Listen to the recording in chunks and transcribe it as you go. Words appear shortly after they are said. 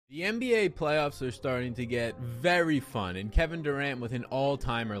The NBA playoffs are starting to get very fun, and Kevin Durant with an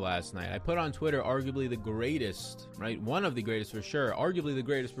all-timer last night. I put on Twitter arguably the greatest, right? One of the greatest for sure, arguably the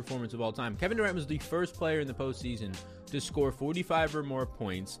greatest performance of all time. Kevin Durant was the first player in the postseason to score 45 or more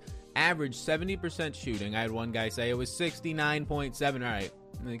points, average 70% shooting. I had one guy say it was 69.7. All right,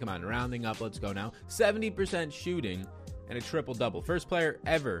 come on, rounding up, let's go now. 70% shooting and a triple-double. First player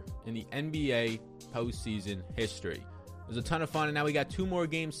ever in the NBA postseason history. It was a ton of fun, and now we got two more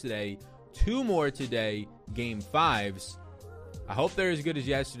games today. Two more today, Game 5s. I hope they're as good as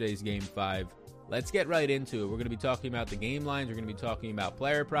yesterday's Game 5. Let's get right into it. We're going to be talking about the game lines. We're going to be talking about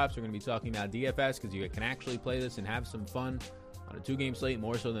player props. We're going to be talking about DFS because you can actually play this and have some fun on a two-game slate,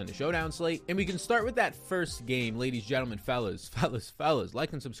 more so than a showdown slate. And we can start with that first game. Ladies, gentlemen, fellas.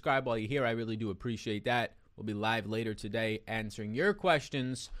 Like and subscribe while you're here. I really do appreciate that. We'll be live later today answering your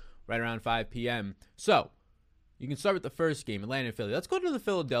questions right around 5 p.m. So, you can start with the first game, Atlanta and Philly. Let's go to the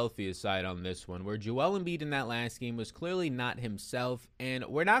Philadelphia side on this one, where Joel Embiid in that last game was clearly not himself, and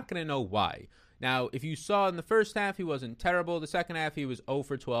we're not going to know why. Now, if you saw in the first half, he wasn't terrible. The second half, he was 0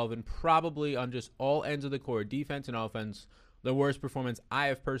 for 12, and probably on just all ends of the court, defense and offense, the worst performance I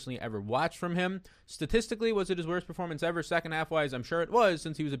have personally ever watched from him. Statistically, was it his worst performance ever? Second half-wise, I'm sure it was,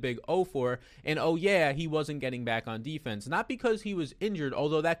 since he was a big 0-4. And oh yeah, he wasn't getting back on defense. Not because he was injured,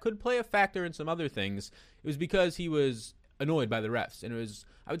 although that could play a factor in some other things. It was because he was annoyed by the refs. And it was,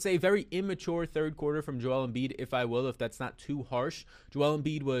 I would say, a very immature third quarter from Joel Embiid, if that's not too harsh. Joel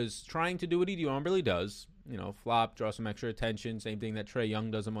Embiid was trying to do what he normally does. You know, flop, draw some extra attention. Same thing that Trae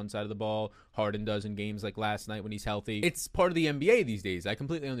Young does on one side of the ball. Harden does in games like last night when he's healthy. It's part of the NBA these days. I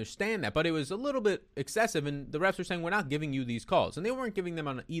completely understand that. But it was a little bit excessive, and the refs were saying, we're not giving you these calls. And they weren't giving them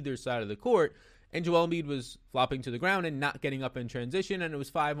on either side of the court. And Joel Embiid was flopping to the ground and not getting up in transition, and it was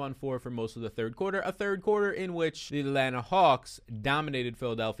 5-on-4 for most of the third quarter. A third quarter in which the Atlanta Hawks dominated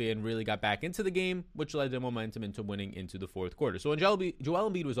Philadelphia and really got back into the game, which led their momentum into winning into the fourth quarter. So when Joel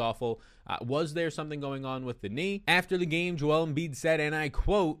Embiid was awful, was there something going on with the knee? After the game, Joel Embiid said, and I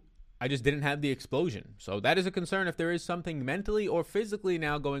quote, "I just didn't have the explosion." So that is a concern if there is something mentally or physically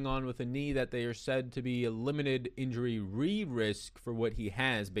now going on with a knee that they are said to be a limited injury risk for what he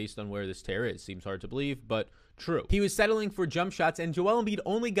has based on where this tear is. Seems hard to believe, but true. He was settling for jump shots, and Joel Embiid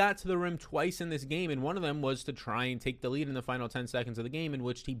only got to the rim twice in this game, and one of them was to try and take the lead in the final 10 seconds of the game, in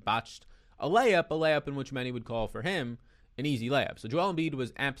which he botched a layup in which many would call for him an easy layup. So Joel Embiid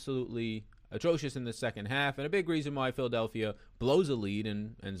was absolutely atrocious in the second half, and a big reason why Philadelphia blows a lead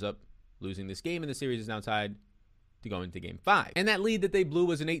and ends up losing this game, and the series is now tied to go into Game 5. And that lead that they blew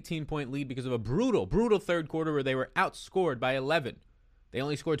was an 18-point lead because of a brutal third quarter where they were outscored by 11. They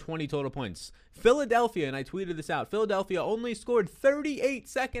only scored 20 total points. Philadelphia, and I tweeted this out, Philadelphia only scored 38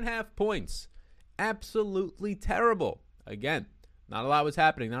 second-half points. Absolutely terrible. Again, not a lot was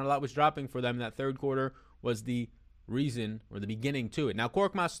happening. Not a lot was dropping for them. That third quarter was the reason or the beginning to it. Now,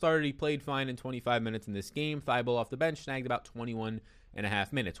 Korkmaz started. He played fine in 25 minutes in this game. Thibault off the bench snagged about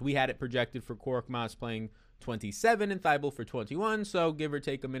 21.5 minutes. We had it projected for Korkmaz playing 27 and Thibault for 21, so give or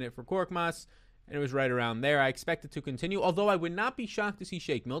take a minute for Korkmaz, and it was right around there. I expect it to continue, although I would not be shocked to see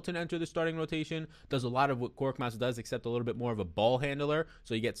Shake Milton enter the starting rotation. Does a lot of what Korkmaz does, except a little bit more of a ball handler,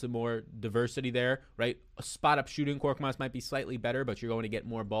 so you get some more diversity there, right? A spot-up shooting, Korkmaz might be slightly better, but you're going to get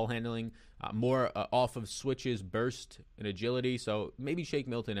more ball handling, more off of switches, burst, and agility, so maybe Shake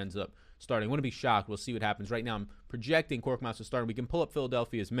Milton ends up starting. Wouldn't be shocked. We'll see what happens. Right now, I'm projecting Korkmaz to start, and we can pull up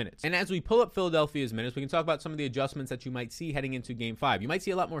Philadelphia's minutes. And as we pull up Philadelphia's minutes, we can talk about some of the adjustments that you might see heading into Game 5. You might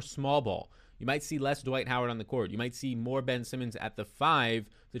see a lot more small ball. You might see less Dwight Howard on the court. You might see more Ben Simmons at the 5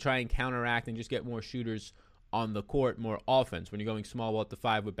 to try and counteract and just get more shooters on the court, more offense. When you're going small ball at the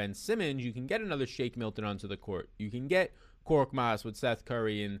 5 with Ben Simmons, you can get another Shake Milton onto the court. You can get Korkmaz with Seth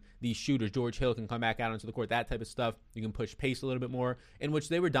Curry and these shooters. George Hill can come back out onto the court, that type of stuff. You can push pace a little bit more, in which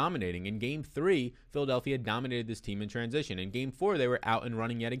they were dominating. In Game 3, Philadelphia dominated this team in transition. In Game 4, they were out and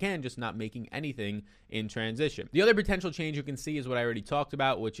running yet again, just not making anything in transition. The other potential change you can see is what I already talked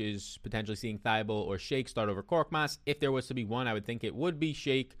about, which is potentially seeing Thibault or Shake start over Korkmaz. If there was to be one, I would think it would be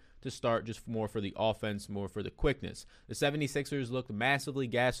Shake to start, just more for the offense, more for the quickness. The 76ers looked massively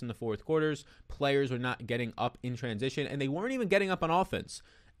gassed in the fourth quarters. Players were not getting up in transition, and they weren't even getting up on offense.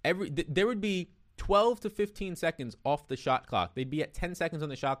 There would be 12 to 15 seconds off the shot clock. They'd be at 10 seconds on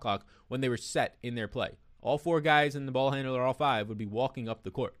the shot clock when they were set in their play. All 4 guys in the ball handler, all 5, would be walking up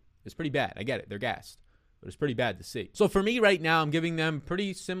the court. It's pretty bad. I get it. They're gassed. but it's pretty bad to see. So for me right now, I'm giving them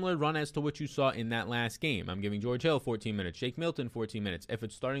pretty similar run as to what you saw in that last game. I'm giving George Hill 14 minutes, Shake Milton 14 minutes. If a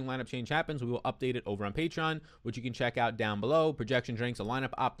starting lineup change happens, we will update it over on Patreon, which you can check out down below. Projection ranks, a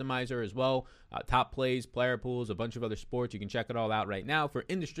lineup optimizer as well, top plays, player pools, a bunch of other sports. You can check it all out right now for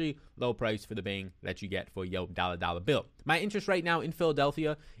industry low price for the bang that you get for your dollar bill. My interest right now in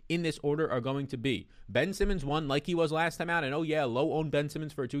Philadelphia in this order are going to be Ben Simmons 1, like he was last time out. And oh yeah, low-owned Ben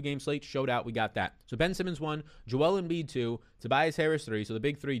Simmons for a 2-game slate showed out. We got that. So Ben Simmons 1, Joel Embiid 2, Tobias Harris 3. So the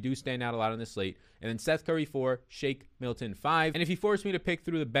big three do stand out a lot on this slate. And then Seth Curry 4, Shake Milton 5. And if you forced me to pick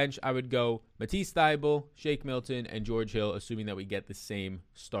through the bench, I would go Matisse Thybulle, Shake Milton, and George Hill, assuming that we get the same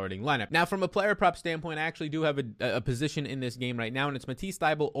starting lineup. Now, from a player prop standpoint, I actually do have a position in this game right now, and it's Matisse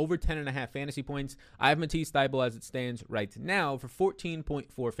Thybulle over 10.5 fantasy points. I have Matisse Thybulle as it stands right now for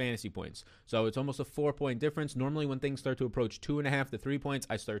 14.4 fantasy points. So it's almost a 4-point difference. Normally, when things start to approach 2.5 to 3 points,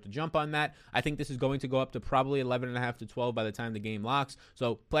 I start to jump on that. I think this is going to go up to probably 11.5 to 12 by the time the game locks.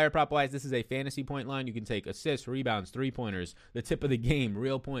 So player prop wise, this is a fantasy point line. You can take assists, rebounds, 3-pointers, the tip of the game,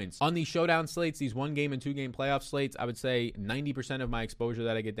 real points. On these showdown slates, these 1-game and 2-game playoff slates, I would say 90% of my exposure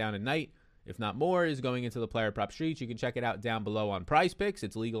that I get down at night, if not more, is going into the player prop streets. You can check it out down below on Prize Picks.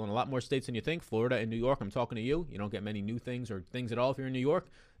 It's legal in a lot more states than you think. Florida and New York, I'm talking to you. You don't get many new things or things at all if you're in New York.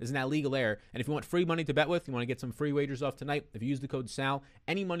 Isn't that legal there? And if you want free money to bet with, you want to get some free wagers off tonight, if you use the code SAL,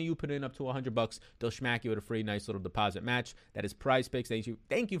 any money you put in up to $100, they'll smack you with a free nice little deposit match. That is Prize Picks.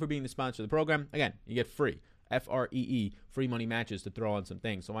 Thank you for being the sponsor of the program. Again, you get free, F-R-E-E, free money matches to throw on some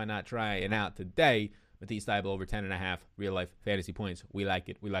things. So why not try it out today? Matisse Thybulle over 10.5 real-life fantasy points. We like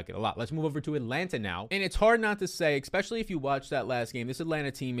it. We like it a lot. Let's move over to Atlanta now. And it's hard not to say, especially if you watch that last game, this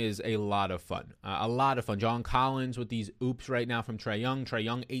Atlanta team is a lot of fun. A lot of fun. John Collins with these oops right now from Trae Young. Trae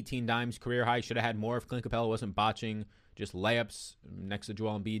Young, 18 dimes, career high. Should have had more if Clint Capella wasn't botching just layups next to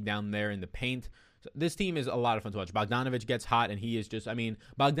Joel Embiid down there in the paint. So this team is a lot of fun to watch. Bogdanović gets hot, and he is just,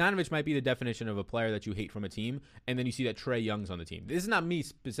 Bogdanović might be the definition of a player that you hate from a team, and then you see that Trae Young's on the team. This is not me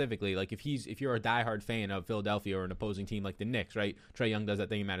specifically. Like, if you're a diehard fan of Philadelphia or an opposing team like the Knicks, right? Trae Young does that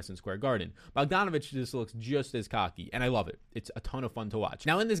thing in Madison Square Garden. Bogdanović just looks just as cocky, and I love it. It's a ton of fun to watch.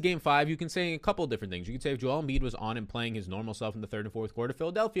 Now, in this Game 5, you can say a couple different things. You can say if Joel Embiid was on and playing his normal self in the third and fourth quarter,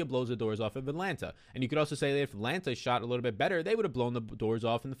 Philadelphia blows the doors off of Atlanta. And you could also say that if Atlanta shot a little bit better, they would have blown the doors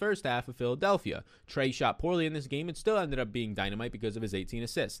off in the first half of Philadelphia. Trae shot poorly in this game. It still ended up being dynamite because of his 18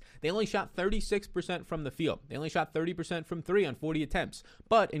 assists. They only shot 36% from the field. They only shot 30% from 3 on 40 attempts.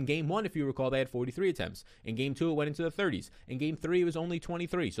 But in Game 1, if you recall, they had 43 attempts. In Game 2, it went into the 30s. In Game 3, it was only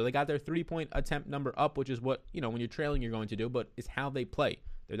 23. So they got their 3-point attempt number up, which is what, when you're trailing, you're going to do, but it's how they play.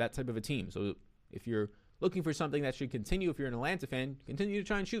 They're that type of a team. So if you're looking for something that should continue, if you're an Atlanta fan, continue to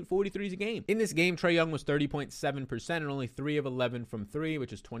try and shoot 43s a game. In this game, Trae Young was 30.7% and only 3 of 11 from 3,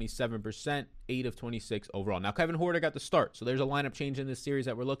 which is 27%, 8 of 26 overall. Now, Kevin Huerter got the start, so there's a lineup change in this series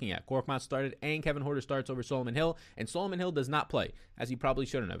that we're looking at. Korkmaz started, and Kevin Huerter starts over Solomon Hill, and Solomon Hill does not play, as he probably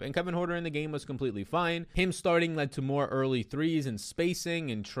shouldn't have. And Kevin Huerter in the game was completely fine. Him starting led to more early threes and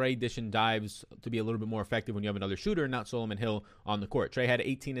spacing, and Trae dishing dives to be a little bit more effective when you have another shooter, not Solomon Hill on the court. Trae had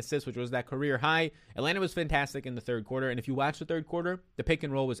 18 assists, which was that career high. Atlanta was fantastic in the third quarter, and if you watch the third quarter, the pick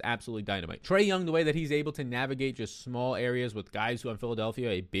and roll was absolutely dynamite. Trae Young, the way that he's able to navigate just small areas with guys who on Philadelphia,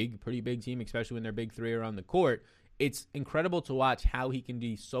 a pretty big team, especially when they're big three are on the court, it's incredible to watch how he can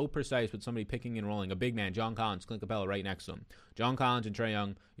be so precise with somebody picking and rolling. A big man, John Collins, Clint Capella right next to him. John Collins and Trae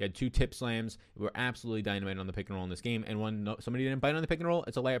Young, you had 2 tip slams. We were absolutely dynamite on the pick and roll in this game. And when somebody didn't bite on the pick and roll,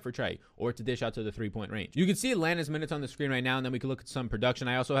 it's a layup for Trae, or it's a dish out to the 3-point range. You can see Atlanta's minutes on the screen right now, and then we can look at some production.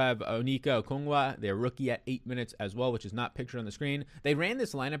 I also have Onyeka Okongwu, their rookie, at 8 minutes as well, which is not pictured on the screen. They ran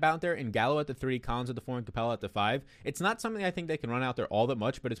this lineup out there in Gallo at the 3, Collins at the 4, and Capella at the 5. It's not something I think they can run out there all that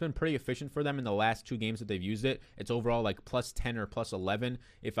much, but it's been pretty efficient for them in the last 2 games that they've used it. It's overall like plus 10 or plus 11,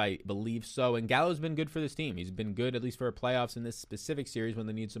 if I believe so. And Gallo's been good for this team. He's been good, at least for playoffs in this specific series when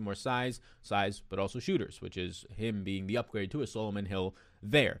they need some more size, but also shooters, which is him being the upgrade to a Solomon Hill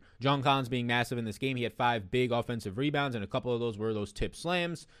there. John Collins being massive in this game. He had 5 big offensive rebounds, and a couple of those were those tip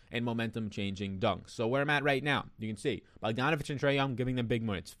slams and momentum-changing dunks. So where I'm at right now, you can see Bogdanović and Trae Young giving them big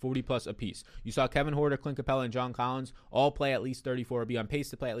minutes, 40-plus apiece. You saw Kevin Huerter, Clint Capella, and John Collins all play at least 34, be on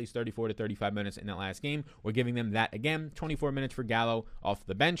pace to play at least 34 to 35 minutes in that last game. We're giving them that again, 24 minutes for Gallo off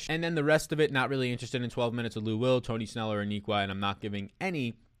the bench. And then the rest of it, not really interested in 12 minutes of Lou Will, Tony Snell, or Onyeka, and I'm not giving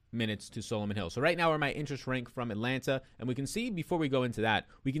any minutes to Solomon Hill. So right now, where my interest rank from Atlanta, and we can see before we go into that,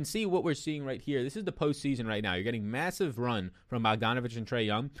 we can see what we're seeing right here. This is the postseason right now. You're getting massive run from Bogdanović and Trae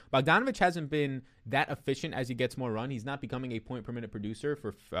Young. Bogdanović hasn't been that efficient as he gets more run. He's not becoming a point per minute producer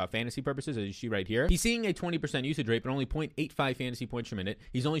for fantasy purposes, as you see right here. He's seeing a 20% usage rate, but only 0.85 fantasy points per minute.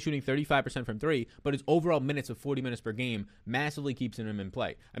 He's only shooting 35% from three, but his overall minutes of 40 minutes per game massively keeps him in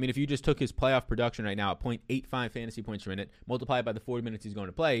play. I mean, if you just took his playoff production right now at 0.85 fantasy points per minute, multiply it by the 40 minutes he's going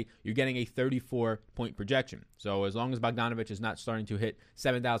to play, you're getting a 34-point projection. So as long as Bogdanović is not starting to hit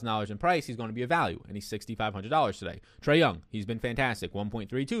 $7,000 in price, he's going to be a value, and he's $6,500 today. Trae Young, he's been fantastic.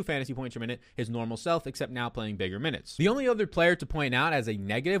 1.32 fantasy points per minute, his normal self, except now playing bigger minutes. The only other player to point out as a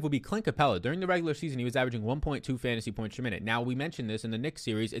negative would be Clint Capella. During the regular season, he was averaging 1.2 fantasy points per minute. Now, we mentioned this in the Knicks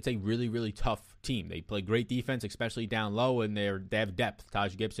series. It's a really, really tough team. They play great defense, especially down low, and they have depth.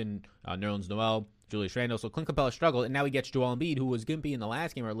 Taj Gibson, Nerlens Noel, Julius Randle. So Clint Capella struggled, and now he gets Joel Embiid, who was gimpy in the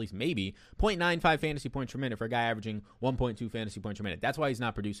last game, or at least maybe 0.95 fantasy points per minute for a guy averaging 1.2 fantasy points per minute. That's why he's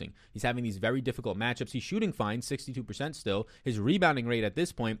not producing. He's having these very difficult matchups. He's shooting fine, 62% still. His rebounding rate at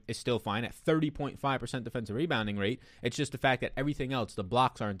this point is still fine at 30.5% defensive rebounding rate. It's just the fact that everything else, the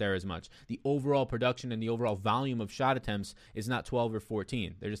blocks aren't there as much. The overall production and the overall volume of shot attempts is not 12 or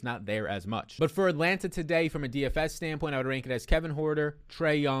 14. They're just not there as much. But for Atlanta today, from a DFS standpoint, I would rank it as Kevin Huerter,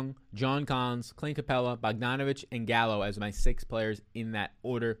 Trae Young, John Collins, Clint Capella, Bogdanović, and Gallo as my 6 players in that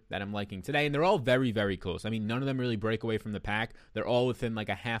order that I'm liking today. And they're all very, very close. I mean, none of them really break away from the pack. They're all within like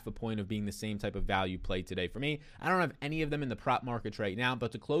a half a point of being the same type of value play today for me. I don't have any of them in the prop markets right now,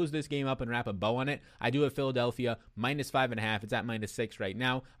 but to close this game up and wrap a bow on it, I do have Philadelphia -5.5. It's at -6 right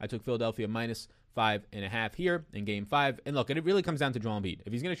now. I took Philadelphia -5.5 here in game 5. And look, it really comes down to Joel Embiid.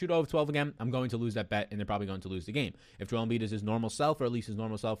 If he's going to shoot over 12 again, I'm going to lose that bet, and they're probably going to lose the game. If Joel Embiid is his normal self, or at least his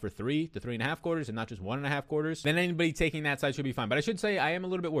normal self for 3 to 3.5 quarters and not just 1.5 quarters, then anybody taking that side should be fine. But I should say I am a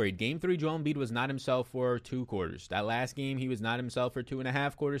little bit worried. Game 3, Joel Embiid was not himself for 2 quarters. That last game, he was not himself for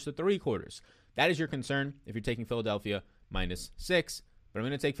 2.5 quarters to 3 quarters. That is your concern if you're taking Philadelphia -6. But I'm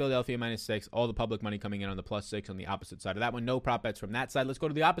going to take Philadelphia -6. All the public money coming in on the +6 on the opposite side of that one. No prop bets from that side. Let's go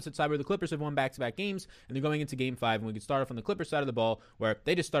to the opposite side where the Clippers have won back-to-back games, and they're going into Game 5. And we can start off on the Clippers side of the ball where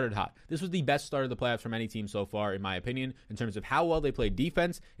they just started hot. This was the best start of the playoffs from any team so far, in my opinion, in terms of how well they played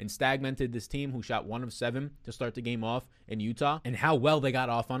defense and stagmented this team who shot 1 of 7 to start the game off in Utah, and how well they got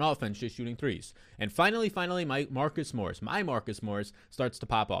off on offense just shooting threes. And finally, my Marcus Morris starts to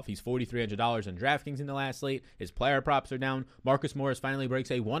pop off. He's $4,300 on DraftKings in the last slate. His player props are down. Marcus Morris finally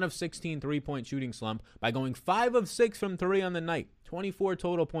breaks a 1 of 16 three-point shooting slump by going 5 of 6 from 3 on the night. 24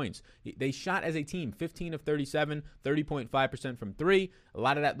 total points. They shot as a team 15 of 37, 30.5% from 3. A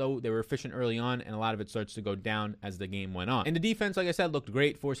lot of that, though, they were efficient early on, and a lot of it starts to go down as the game went on. And the defense, like I said, looked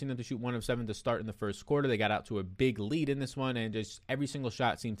great, forcing them to shoot 1 of 7 to start in the first quarter. They got out to a big lead in this one, and just every single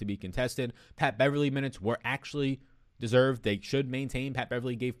shot seemed to be contested. Pat Beverly minutes were actually deserved. They should maintain. Pat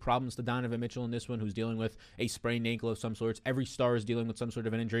Beverly gave problems to Donovan Mitchell in this one, who's dealing with a sprained ankle of some sorts. Every star is dealing with some sort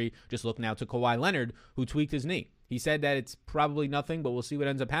of an injury. Just look now to Kawhi Leonard, who tweaked his knee. He said that it's probably nothing, but we'll see what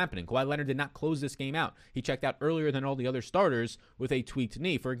ends up happening. Kawhi Leonard did not close this game out. He checked out earlier than all the other starters with a tweaked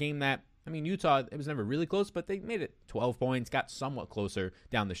knee for a game that, I mean, Utah, it was never really close, but they made it 12 points, got somewhat closer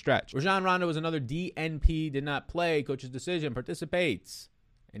down the stretch. Rajon Rondo was another DNP, did not play, coach's decision, participates.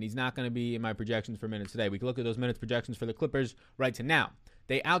 And he's not going to be in my projections for minutes today. We can look at those minutes projections for the Clippers right to now.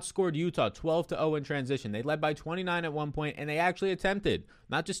 They outscored Utah 12-0 in transition. They led by 29 at one point, and they actually attempted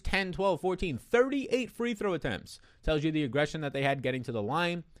not just 10, 12, 14, 38 free throw attempts. Tells you the aggression that they had getting to the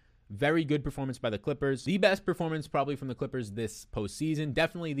line. Very good performance by the Clippers. The best performance probably from the Clippers this postseason.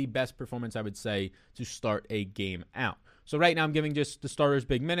 Definitely the best performance, I would say, to start a game out. So right now I'm giving just the starters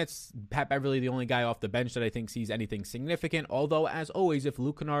big minutes. Pat Beverly, the only guy off the bench that I think sees anything significant. Although, as always, if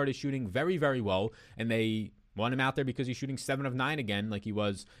Luke Kennard is shooting very, very well and they want him out there because he's shooting 7 of 9 again like he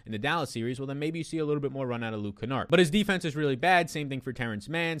was in the Dallas series, well, then maybe you see a little bit more run out of Luke Kennard. But his defense is really bad. Same thing for Terrence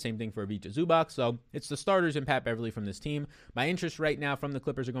Mann. Same thing for Ivica Zubac. So it's the starters and Pat Beverly from this team. My interests right now from the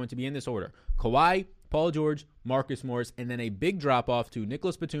Clippers are going to be in this order: Kawhi, Paul George, Marcus Morris, and then a big drop-off to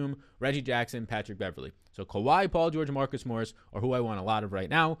Nicholas Batum, Reggie Jackson, Patrick Beverly. So Kawhi, Paul George, Marcus Morris are who I want a lot of right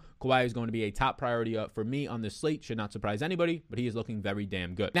now. Kawhi is going to be a top priority for me on this slate. Should not surprise anybody, but he is looking very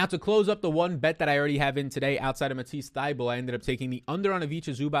damn good. Now, to close up the one bet that I already have in today outside of Matisse Thybulle, I ended up taking the under on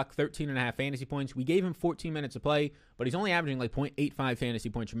Ivica Zubac, 13.5 fantasy points. We gave him 14 minutes to play, but he's only averaging like 0.85 fantasy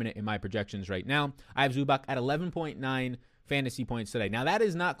points per minute in my projections right now. I have Zubac at 11.9 fantasy points today. Now, that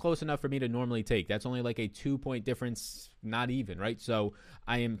is not close enough for me to normally take. That's only like a 2-point difference, not even, right? So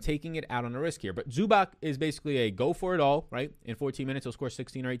I am taking it out on a risk here. But Zubac is basically a go for it all, right? In 14 minutes, he'll score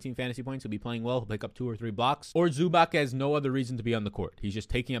 16 or 18 fantasy points. He'll be playing well. He'll pick up 2 or 3 blocks. Or Zubac has no other reason to be on the court. He's just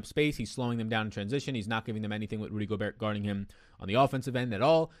taking up space. He's slowing them down in transition. He's not giving them anything with Rudy Gobert guarding him on the offensive end at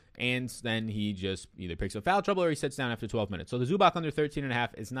all. And then he just either picks up foul trouble or he sits down after 12 minutes. So the Zubac under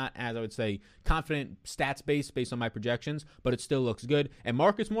 13.5 is not, as I would say, confident stats based on my projections, but it still looks good. And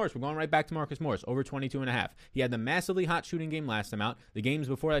Marcus Morris, we're going right back to Marcus Morris, over 22.5. He had the massively hot shooting game last time out. The games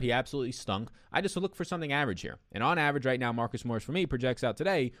before that, he absolutely stunk. I just look for something average here. And on average right now, Marcus Morris for me projects out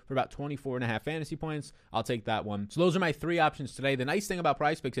today for about 24.5 fantasy points. I'll take that one. So those are my 3 options today. The nice thing about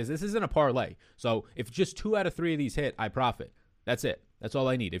Prize Picks is this isn't a parlay. So if just 2 out of 3 of these hit, I profit. That's it. That's all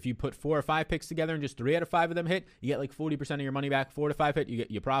I need. If you put 4 or 5 picks together and just 3 out of 5 of them hit, you get like 40% of your money back. 4 to 5 hit, you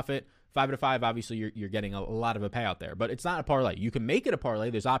get your profit. 5 out of 5, obviously, you're getting a lot of a payout there. But it's not a parlay. You can make it a parlay.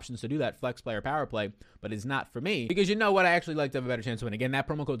 There's options to do that, flex play or power play, but it's not for me because you know what? I actually like to have a better chance to win. Again, that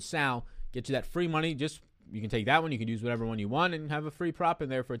promo code SAL gets you that free money. Just you can take that one. You can use whatever one you want and have a free prop in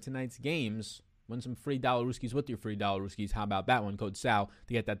there for tonight's games. Win some free dollar Rooskies with your free dollar Rooskies. How about that one? Code SAL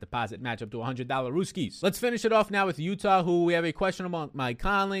to get that deposit match up to $100 Rooskies. Let's finish it off now with Utah, who we have a questionable Mike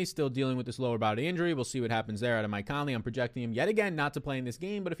Conley, still dealing with this lower body injury. We'll see what happens there out of Mike Conley. I'm projecting him yet again not to play in this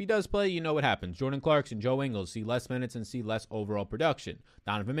game, but if he does play, you know what happens. Jordan Clarkson, Joe Ingles see less minutes and see less overall production.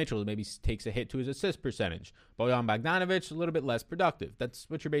 Donovan Mitchell maybe takes a hit to his assist percentage. Bojan Bogdanovic, a little bit less productive. That's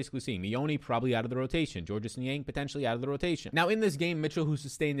what you're basically seeing. Mioni probably out of the rotation. Georges Niang potentially out of the rotation. Now in this game, Mitchell, who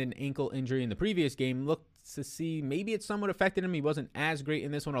sustained an ankle injury in the previous game, looked to see maybe it somewhat affected him. He wasn't as great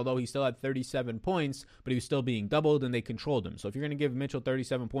in this one, although he still had 37 points, but he was still being doubled and they controlled him. So if you're going to give Mitchell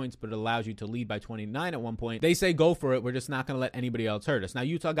 37 points, but it allows you to lead by 29 at one point, they say go for it. We're just not going to let anybody else hurt us. Now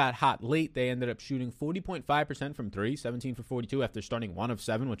Utah got hot late. They ended up shooting 40.5% from 3, 17 for 42 after starting 1 of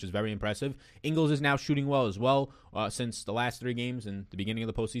 7, which is very impressive. Ingles is now shooting well as well. Since the last 3 games and the beginning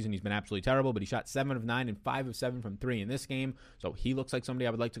of the postseason, he's been absolutely terrible, but he shot 7 of 9 and 5 of 7 from 3 in this game. So he looks like somebody I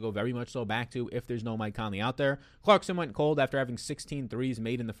would like to go very much so back to if there's no Mike Conley out there. Clarkson went cold after having 16 threes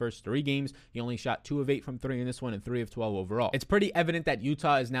made in the first 3 games. He only shot 2 of 8 from 3 in this one and 3 of 12 overall. It's pretty evident that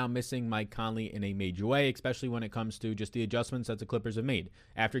Utah is now missing Mike Conley in a major way, especially when it comes to just the adjustments that the Clippers have made.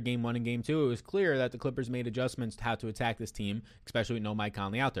 After game 1 and game 2, it was clear that the Clippers made adjustments to how to attack this team, especially with no Mike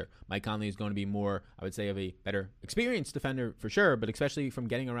Conley out there. Mike Conley is going to be more, I would say, of a better experienced defender for sure, but especially from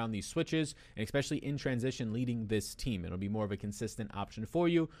getting around these switches and especially in transition leading this team. It'll be more of a consistent option for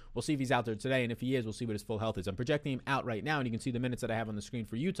you. We'll see if he's out there today, and if he is, we'll see what his full health is. I'm projecting him out right now, and you can see the minutes that I have on the screen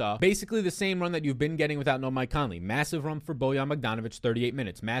for Utah. Basically the same run that you've been getting without no Mike Conley. Massive run for Bojan Bogdanovic, 38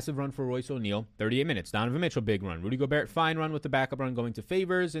 minutes. Massive run for Royce O'Neal, 38 minutes. Donovan Mitchell, big run. Rudy Gobert, fine run with the backup run going to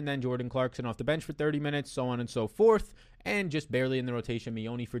Favors, and then Jordan Clarkson off the bench for 30 minutes, so on and so forth. And just barely in the rotation,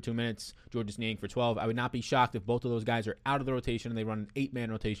 Mioni for 2 minutes, Georges Niang for 12. I would not be shocked if both of those guys are out of the rotation and they run an 8-man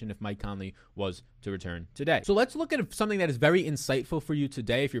rotation if Mike Conley was to return today. So let's look at something that is very insightful for you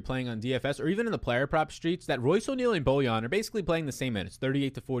today if you're playing on DFS or even in the player prop streets, that Royce O'Neal and Bojan are basically playing the same minutes,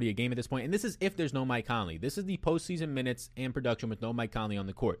 38 to 40 a game at this point. And this is if there's no Mike Conley. This is the postseason minutes and production with no Mike Conley on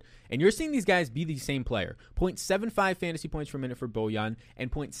the court. And you're seeing these guys be the same player. 0.75 fantasy points per minute for Bojan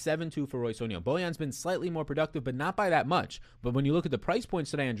and 0.72 for Royce O'Neal. Bojan's been slightly more productive, but not by that much. But when you look at the price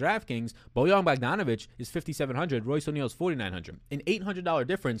points today on DraftKings, Bojan Bogdanovic is $5,700, Royce O'Neal is $4,900. An $800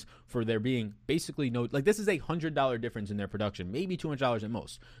 difference for there being basically no, like this is a $100 difference in their production, maybe $200 at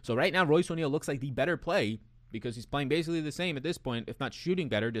most. So right now, Royce O'Neal looks like the better play because he's playing basically the same at this point, if not shooting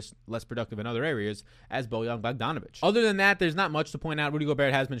better, just less productive in other areas, as Bojan Bogdanovic. Other than that, there's not much to point out. Rudy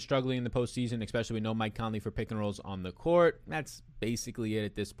Gobert has been struggling in the postseason, especially with no Mike Conley for pick and rolls on the court. That's basically it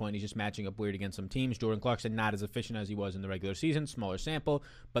at this point. He's just matching up weird against some teams. Jordan Clarkson not as efficient as he was in the regular season, smaller sample,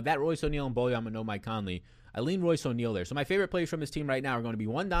 but that Royce O'Neal and Bojan with no Mike Conley, I lean Royce O'Neal there. So my favorite plays from this team right now are going to be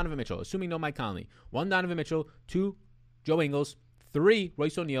 1, Donovan Mitchell, assuming no Mike Conley, 1, Donovan Mitchell, 2, Joe Ingles, 3,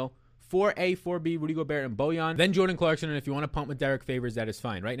 Royce O'Neal, 4A, 4B, Rudy Gobert, and Bojan. Then Jordan Clarkson, and if you want to pump with Derek Favors, that is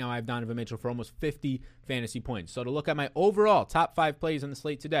fine. Right now, I have Donovan Mitchell for almost 50 fantasy points. So to look at my overall top 5 plays on the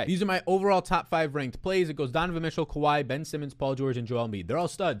slate today, these are my overall top 5 ranked plays. It goes Donovan Mitchell, Kawhi, Ben Simmons, Paul George, and Joel Embiid. They're all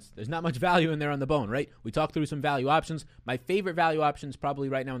studs. There's not much value in there on the bone, right? We talked through some value options. My favorite value options probably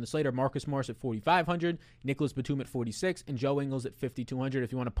right now in the slate are Marcus Morris at 4,500, Nicholas Batum at 46, and Joe Ingles at 5,200.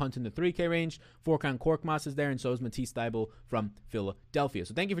 If you want to punt in the 3K range, Furkan Korkmaz is there, and so is Matisse Thybulle from Philadelphia.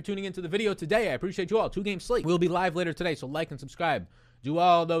 So thank you for tuning into the video today. I appreciate you all. 2-game slate. We'll be live later today, so like and subscribe. Do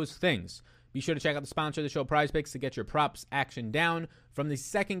all those things. Be sure to check out the sponsor of the show, Prize Picks, to get your props action down from the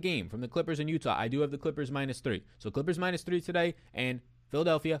second game from the Clippers in Utah. I do have the Clippers -3. So Clippers -3 today and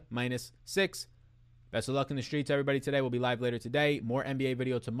Philadelphia -6. Best of luck in the streets, everybody. Today we'll be live later today. More NBA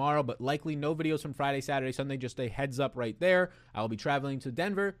video tomorrow, but likely no videos from Friday, Saturday, Sunday. Just a heads up right there. I will be traveling to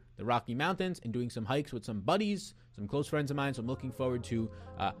Denver, the Rocky Mountains, and doing some hikes with some buddies, some close friends of mine. So I'm looking forward to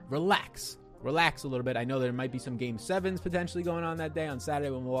relax a little bit. I know there might be some Game 7s potentially going on that day on Saturday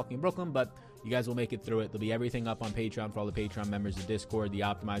when we're walking in Brooklyn, but you guys will make it through it. There'll be everything up on Patreon for all the Patreon members, the Discord, the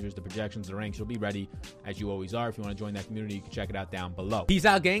optimizers, the projections, the ranks. You'll be ready as you always are. If you want to join that community, you can check it out down below. Peace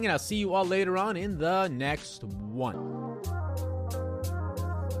out, gang, and I'll see you all later on in the next one.